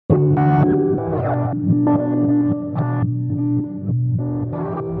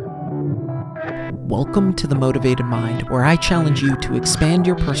Welcome to The Motivated Mind, where I challenge you to expand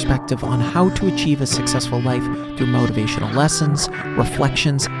your perspective on how to achieve a successful life through motivational lessons,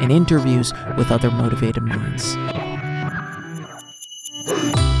 reflections, and interviews with other motivated minds.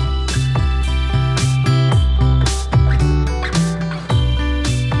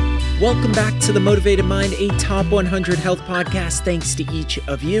 Welcome back to The Motivated Mind, a top 100 health podcast. Thanks to each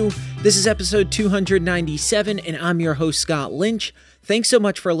of you. This is episode 297, and I'm your host, Scott Lynch. Thanks so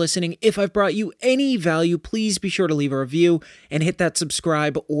much for listening. If I've brought you any value, please be sure to leave a review and hit that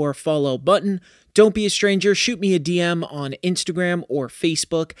subscribe or follow button. Don't be a stranger. Shoot me a DM on Instagram or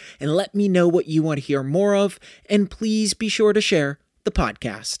Facebook and let me know what you want to hear more of. And please be sure to share the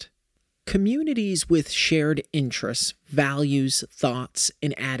podcast. Communities with shared interests, values, thoughts,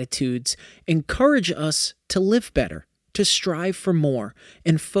 and attitudes encourage us to live better, to strive for more,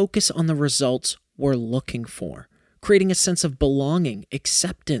 and focus on the results we're looking for, creating a sense of belonging,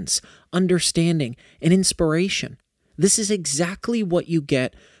 acceptance, understanding, and inspiration. This is exactly what you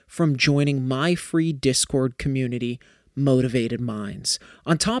get from joining my free Discord community, Motivated Minds.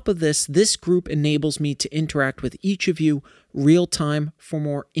 On top of this group enables me to interact with each of you real time for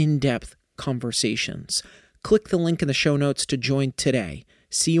more in-depth conversations. Click the link in the show notes to join today.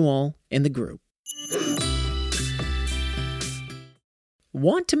 See you all in the group.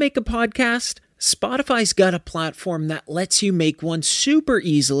 Want to make a podcast? Spotify's got a platform that lets you make one super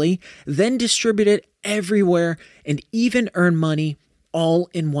easily, then distribute it everywhere and even earn money all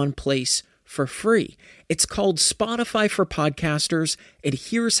in one place for free. It's called Spotify for Podcasters, and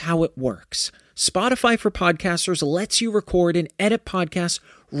here's how it works. Spotify for Podcasters lets you record and edit podcasts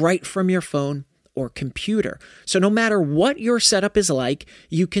right from your phone or computer. So no matter what your setup is like,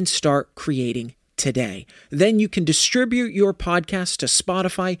 you can start creating today. Then you can distribute your podcast to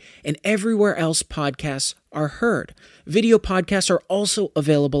Spotify and everywhere else podcasts are heard. Video podcasts are also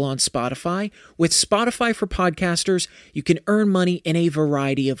available on Spotify. With Spotify for Podcasters, you can earn money in a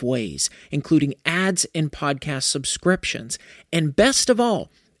variety of ways, including ads and podcast subscriptions. And best of all,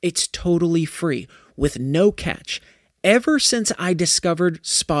 it's totally free with no catch. Ever since I discovered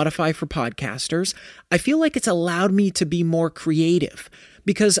Spotify for Podcasters, I feel like it's allowed me to be more creative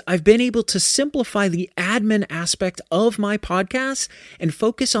because I've been able to simplify the admin aspect of my podcast and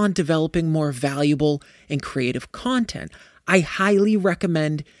focus on developing more valuable and creative content. I highly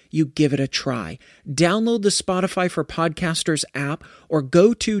recommend you give it a try. Download the Spotify for Podcasters app or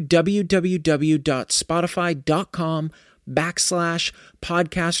go to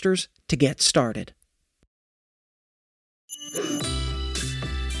www.spotify.com/podcasters to get started.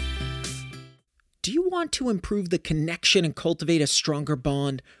 Do you want to improve the connection and cultivate a stronger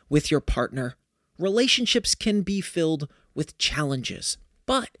bond with your partner? Relationships can be filled with challenges,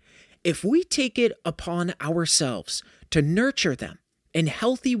 but if we take it upon ourselves to nurture them in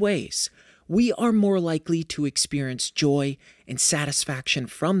healthy ways, we are more likely to experience joy and satisfaction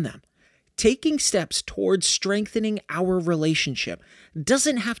from them. Taking steps towards strengthening our relationship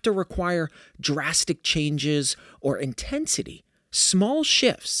doesn't have to require drastic changes or intensity. Small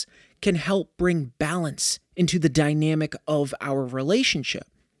shifts can help bring balance into the dynamic of our relationship.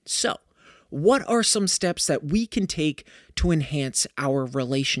 So, what are some steps that we can take to enhance our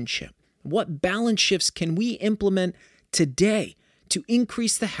relationship? What balance shifts can we implement today to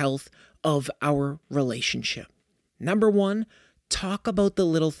increase the health of our relationship? Number one, talk about the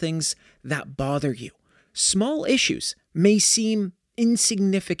little things that bother you. Small issues may seem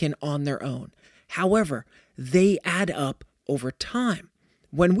insignificant on their own. However, they add up over time.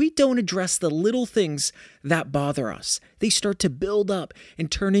 When we don't address the little things that bother us, they start to build up and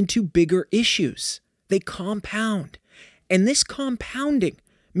turn into bigger issues. They compound. And this compounding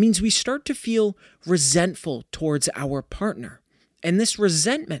means we start to feel resentful towards our partner. And this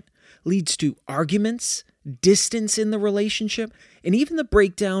resentment leads to arguments, distance in the relationship, and even the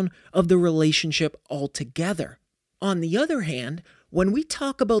breakdown of the relationship altogether. On the other hand, when we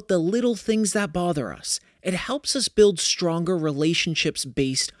talk about the little things that bother us, it helps us build stronger relationships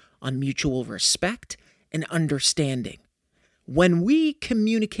based on mutual respect and understanding. When we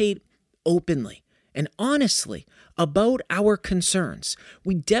communicate openly and honestly about our concerns,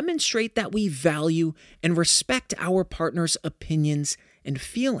 we demonstrate that we value and respect our partner's opinions and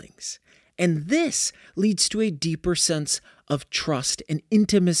feelings. And this leads to a deeper sense of trust and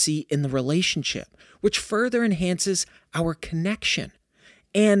intimacy in the relationship, which further enhances our connection.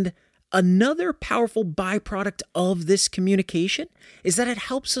 And another powerful byproduct of this communication is that it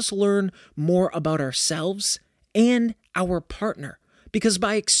helps us learn more about ourselves and our partner. Because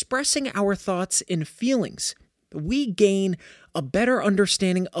by expressing our thoughts and feelings, we gain a better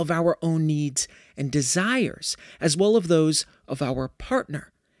understanding of our own needs and desires, as well as those of our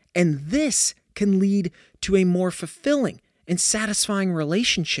partner. And this can lead to a more fulfilling and satisfying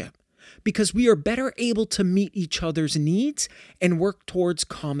relationship because we are better able to meet each other's needs and work towards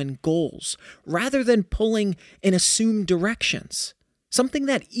common goals rather than pulling in assumed directions. Something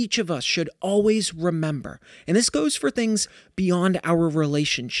that each of us should always remember, and this goes for things beyond our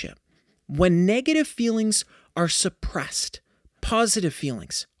relationship. When negative feelings are suppressed, positive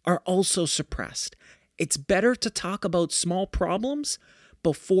feelings are also suppressed. It's better to talk about small problems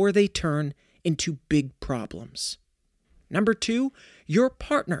before they turn into big problems. Number 2, your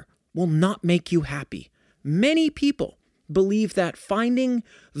partner will not make you happy. Many people believe that finding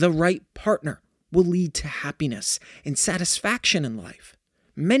the right partner will lead to happiness and satisfaction in life.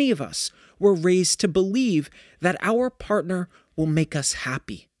 Many of us were raised to believe that our partner will make us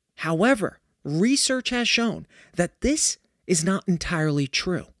happy. However, research has shown that this is not entirely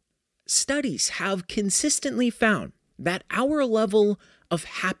true. Studies have consistently found that our level of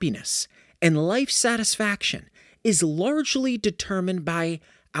happiness and life satisfaction is largely determined by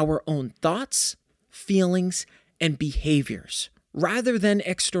our own thoughts, feelings, and behaviors, rather than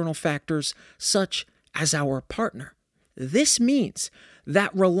external factors such as our partner. This means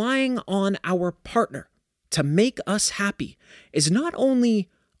that relying on our partner to make us happy is not only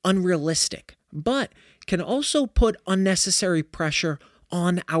unrealistic, but can also put unnecessary pressure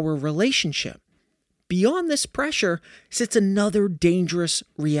on our relationship. Beyond this pressure sits another dangerous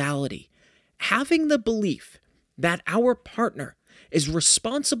reality. Having the belief that our partner is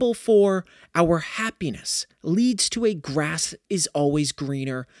responsible for our happiness leads to a grass is always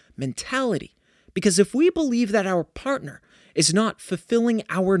greener mentality. Because if we believe that our partner is not fulfilling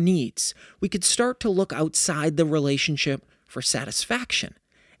our needs, we could start to look outside the relationship for satisfaction.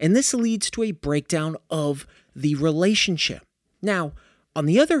 And this leads to a breakdown of the relationship. Now, on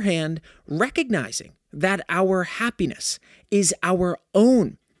the other hand, recognizing that our happiness is our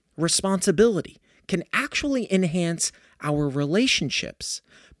own responsibility can actually enhance our relationships.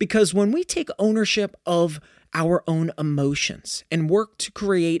 Because when we take ownership of our own emotions and work to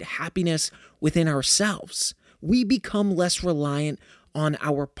create happiness within ourselves, we become less reliant on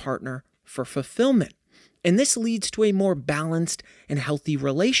our partner for fulfillment. And this leads to a more balanced and healthy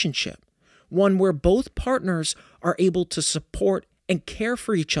relationship, one where both partners are able to support and care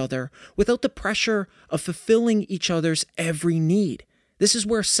for each other without the pressure of fulfilling each other's every need. This is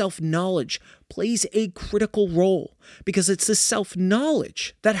where self-knowledge plays a critical role because it's the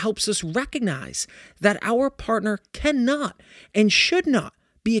self-knowledge that helps us recognize that our partner cannot and should not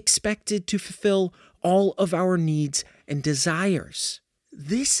be expected to fulfill all of our needs and desires.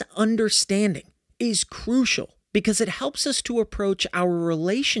 This understanding is crucial because it helps us to approach our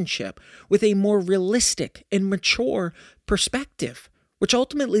relationship with a more realistic and mature perspective, which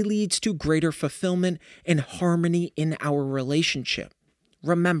ultimately leads to greater fulfillment and harmony in our relationship.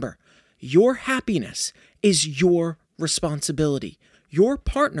 Remember, your happiness is your responsibility. Your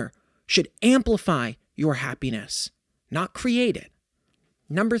partner should amplify your happiness, not create it.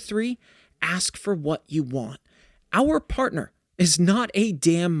 Number 3, ask for what you want. Our partner is not a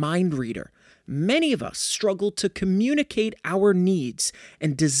damn mind reader. Many of us struggle to communicate our needs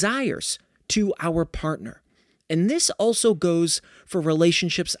and desires to our partner. And this also goes for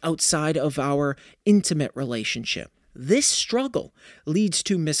relationships outside of our intimate relationship. This struggle leads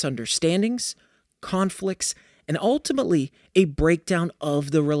to misunderstandings, conflicts, and ultimately a breakdown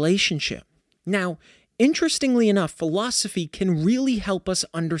of the relationship. Now, interestingly enough, philosophy can really help us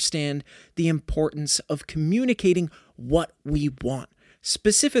understand the importance of communicating what we want,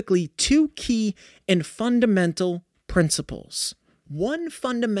 specifically 2 key and fundamental principles. One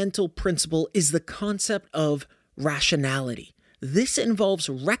fundamental principle is the concept of rationality. This involves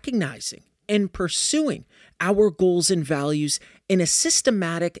recognizing and pursuing our goals and values in a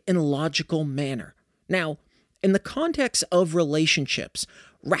systematic and logical manner. Now, in the context of relationships,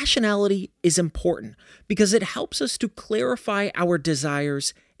 rationality is important because it helps us to clarify our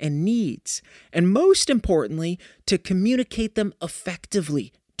desires and needs, and most importantly, to communicate them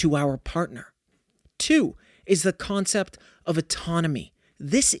effectively to our partner. 2 is the concept of autonomy.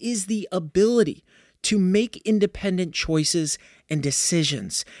 This is the ability to make independent choices and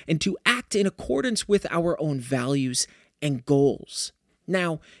decisions and to act in accordance with our own values and goals.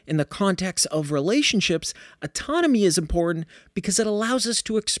 Now, in the context of relationships, autonomy is important because it allows us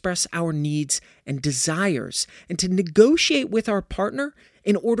to express our needs and desires and to negotiate with our partner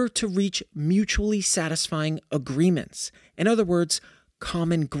in order to reach mutually satisfying agreements. In other words,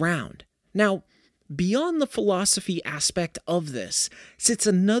 common ground. Now, beyond the philosophy aspect of this sits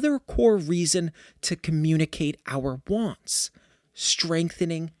another core reason to communicate our wants.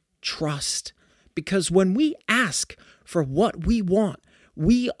 strengthening trust. Because when we ask for what we want,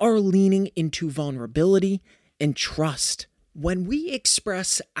 we are leaning into vulnerability and trust. When we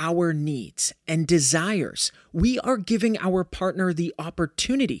express our needs and desires, we are giving our partner the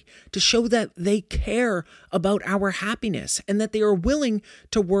opportunity to show that they care about our happiness and that they are willing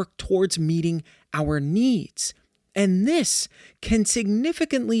to work towards meeting our needs. And this can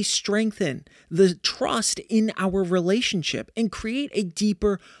significantly strengthen the trust in our relationship and create a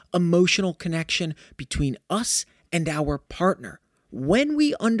deeper emotional connection between us and our partner. When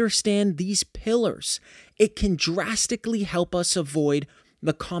we understand these pillars, it can drastically help us avoid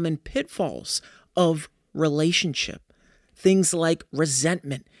the common pitfalls of relationship. Things like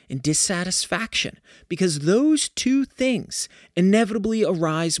resentment and dissatisfaction, because those two things inevitably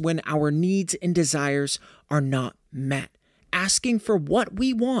arise when our needs and desires are not met. Asking for what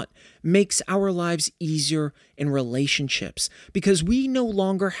we want makes our lives easier in relationships because we no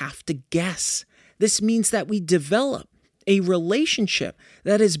longer have to guess. This means that we develop a relationship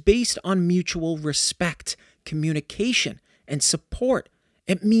that is based on mutual respect, communication, and support.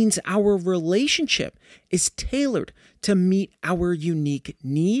 It means our relationship is tailored to meet our unique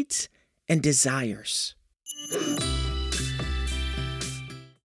needs and desires.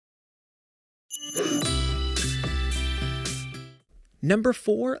 Number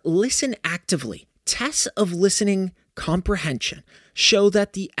 4, listen actively. Tests of listening comprehension show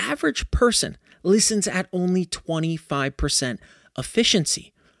that the average person listens at only 25%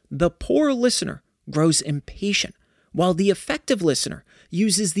 efficiency. The poor listener grows impatient, while the effective listener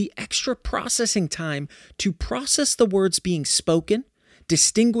uses the extra processing time to process the words being spoken,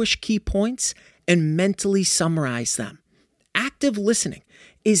 distinguish key points, and mentally summarize them. Active listening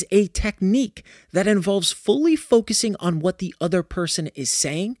is a technique that involves fully focusing on what the other person is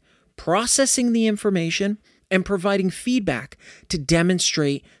saying, processing the information, and providing feedback to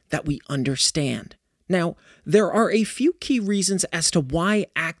demonstrate that we understand. Now, there are a few key reasons as to why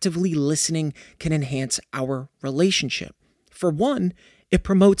actively listening can enhance our relationship. For one, it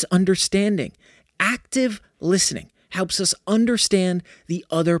promotes understanding. Active listening helps us understand the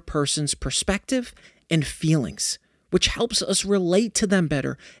other person's perspective and feelings, which helps us relate to them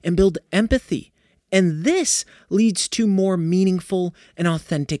better and build empathy. And this leads to more meaningful and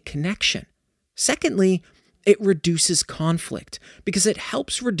authentic connection. Secondly, it reduces conflict because it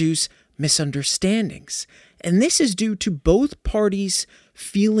helps reduce misunderstandings. And this is due to both parties'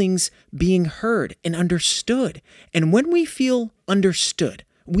 feelings being heard and understood. And when we feel understood,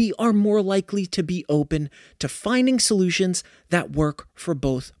 we are more likely to be open to finding solutions that work for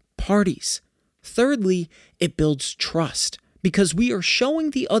both parties. Thirdly, it builds trust because we are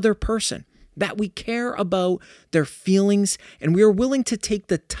showing the other person that we care about their feelings and we are willing to take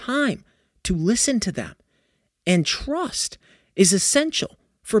the time to listen to them. And trust is essential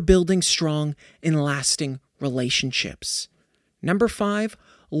for building strong and lasting relationships. Number 5,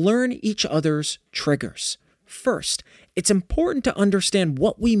 learn each other's triggers. First, it's important to understand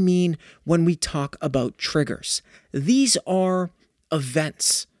what we mean when we talk about triggers. These are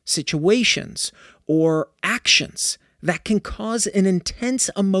events, situations, or actions that can cause an intense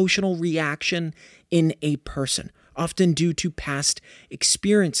emotional reaction in a person, often due to past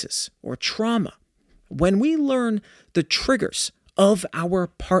experiences or trauma. When we learn the triggers of our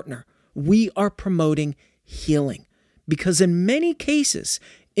partner, we are promoting healing because in many cases,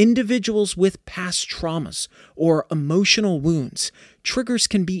 individuals with past traumas or emotional wounds, triggers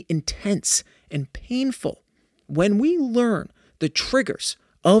can be intense and painful. When we learn the triggers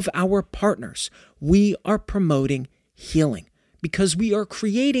of our partners, we are promoting healing because we are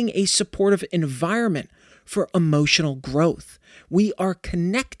creating a supportive environment for emotional growth. We are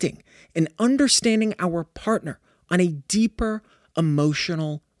connecting and understanding our partner on a deeper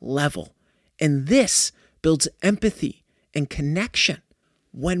emotional level. And this builds empathy and connection.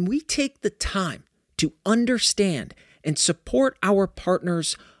 When we take the time to understand and support our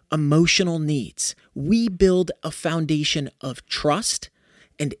partner's emotional needs, we build a foundation of trust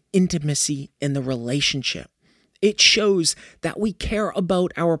and intimacy in the relationship. It shows that we care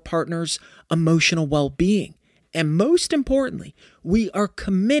about our partner's emotional well-being. And most importantly, we are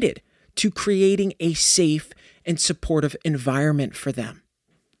committed to creating a safe and supportive environment for them.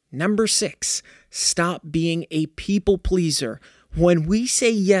 Number 6, stop being a people pleaser. When we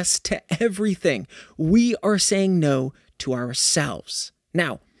say yes to everything, we are saying no to ourselves.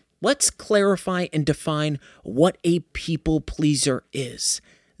 Now, let's clarify and define what a people pleaser is.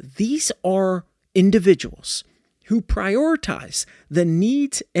 These are individuals who prioritize the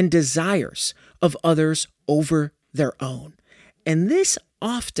needs and desires of others over their own. And this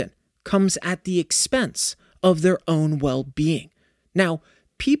often comes at the expense of their own well-being. Now,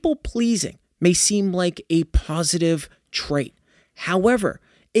 people pleasing may seem like a positive trait. However,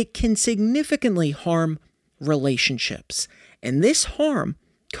 it can significantly harm relationships. And this harm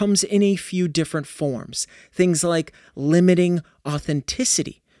comes in a few different forms. Things like limiting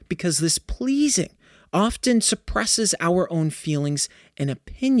authenticity, because this pleasing often suppresses our own feelings and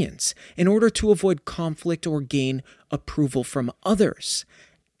opinions in order to avoid conflict or gain approval from others.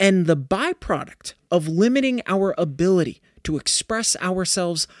 And the byproduct of limiting our ability to express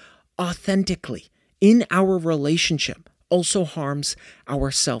ourselves authentically in our relationship also harms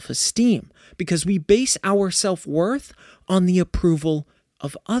our self-esteem, because we base our self-worth on the approval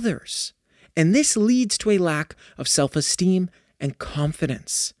of others. And this leads to a lack of self-esteem and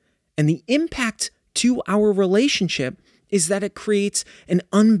confidence. And the impact to our relationship is that it creates an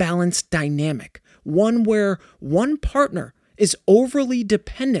unbalanced dynamic, one where one partner is overly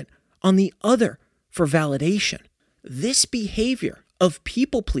dependent on the other for validation. This behavior of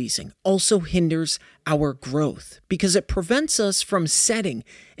people-pleasing also hinders our growth because it prevents us from setting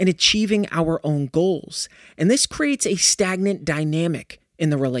and achieving our own goals. And this creates a stagnant dynamic in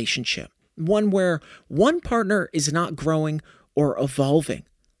the relationship, one where one partner is not growing or evolving.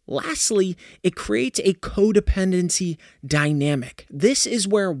 Lastly, it creates a codependency dynamic. This is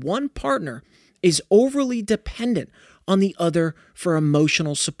where one partner is overly dependent on the other for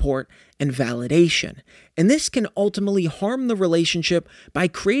emotional support and validation. And this can ultimately harm the relationship by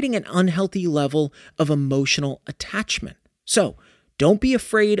creating an unhealthy level of emotional attachment. So, don't be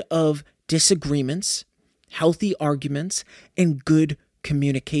afraid of disagreements, healthy arguments, and good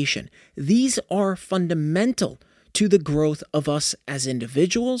communication. These are fundamental to the growth of us as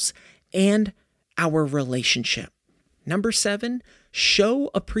individuals and our relationship. Number 7, show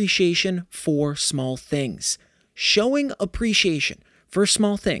appreciation for small things. Showing appreciation for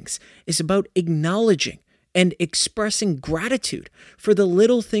small things is about acknowledging and expressing gratitude for the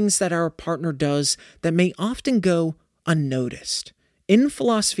little things that our partner does that may often go unnoticed. In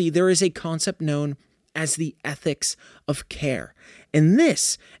philosophy, there is a concept known as the ethics of care, and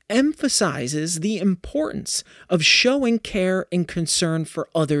this emphasizes the importance of showing care and concern for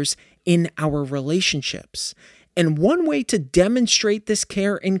others in our relationships. And one way to demonstrate this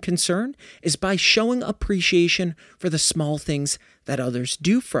care and concern is by showing appreciation for the small things that others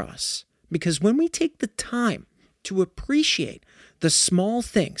do for us. Because when we take the time to appreciate the small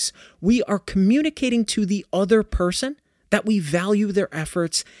things, we are communicating to the other person that we value their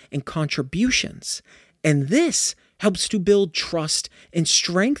efforts and contributions. And this helps to build trust and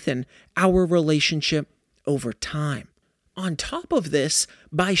strengthen our relationship over time. On top of this,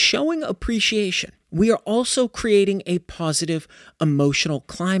 by showing appreciation, we are also creating a positive emotional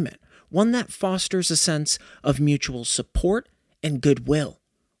climate, one that fosters a sense of mutual support and goodwill.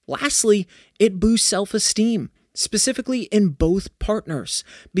 Lastly, it boosts self-esteem, specifically in both partners,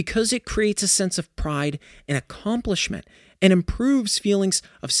 because it creates a sense of pride and accomplishment and improves feelings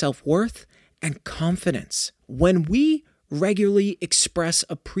of self-worth and confidence. When we regularly express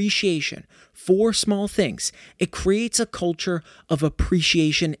appreciation for small things, it creates a culture of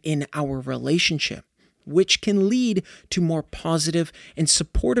appreciation in our relationship, which can lead to more positive and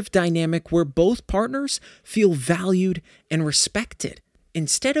supportive dynamic where both partners feel valued and respected.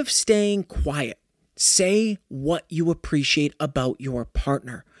 Instead of staying quiet, say what you appreciate about your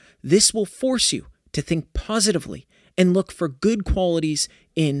partner. This will force you to think positively and look for good qualities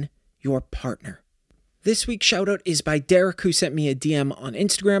in your partner. This week's shoutout is by Derek, who sent me a DM on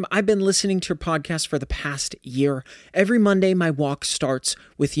Instagram. I've been listening to your podcast for the past year. Every Monday, my walk starts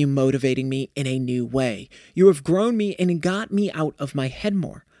with you motivating me in a new way. You have grown me and got me out of my head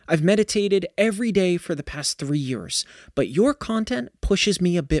more. I've meditated every day for the past 3 years, but your content pushes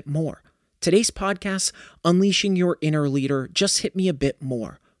me a bit more. Today's podcast, Unleashing Your Inner Leader, just hit me a bit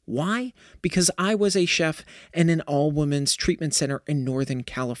more. Why? Because I was a chef in an all-women's treatment center in Northern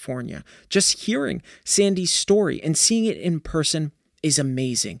California. Just hearing Sandy's story and seeing it in person is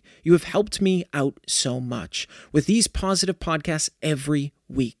amazing. You have helped me out so much with these positive podcasts every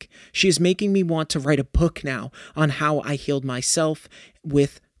week. She is making me want to write a book now on how I healed myself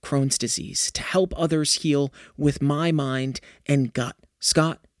with Crohn's disease to help others heal with my mind and gut.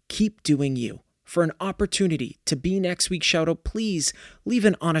 Scott, keep doing you. For an opportunity to be next week's shoutout, please leave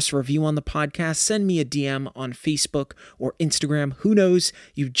an honest review on the podcast. Send me a DM on Facebook or Instagram. Who knows?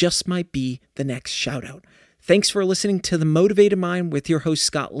 You just might be the next shoutout. Thanks for listening to The Motivated Mind with your host,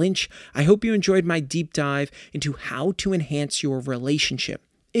 Scott Lynch. I hope you enjoyed my deep dive into how to enhance your relationship.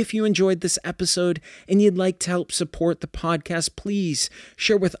 If you enjoyed this episode and you'd like to help support the podcast, please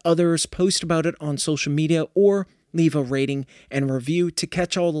share with others, post about it on social media, or leave a rating and review. To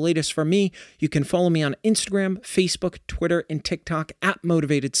catch all the latest from me, you can follow me on Instagram, Facebook, Twitter, and TikTok at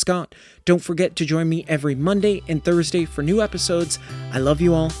Motivated Scott. Don't forget to join me every Monday and Thursday for new episodes. I love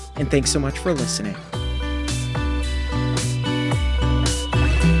you all, and thanks so much for listening.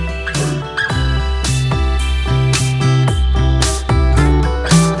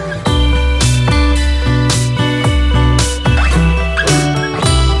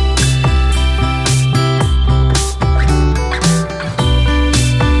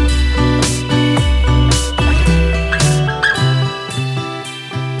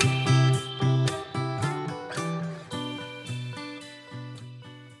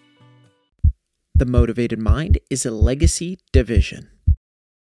 The Motivated Mind is a legacy division.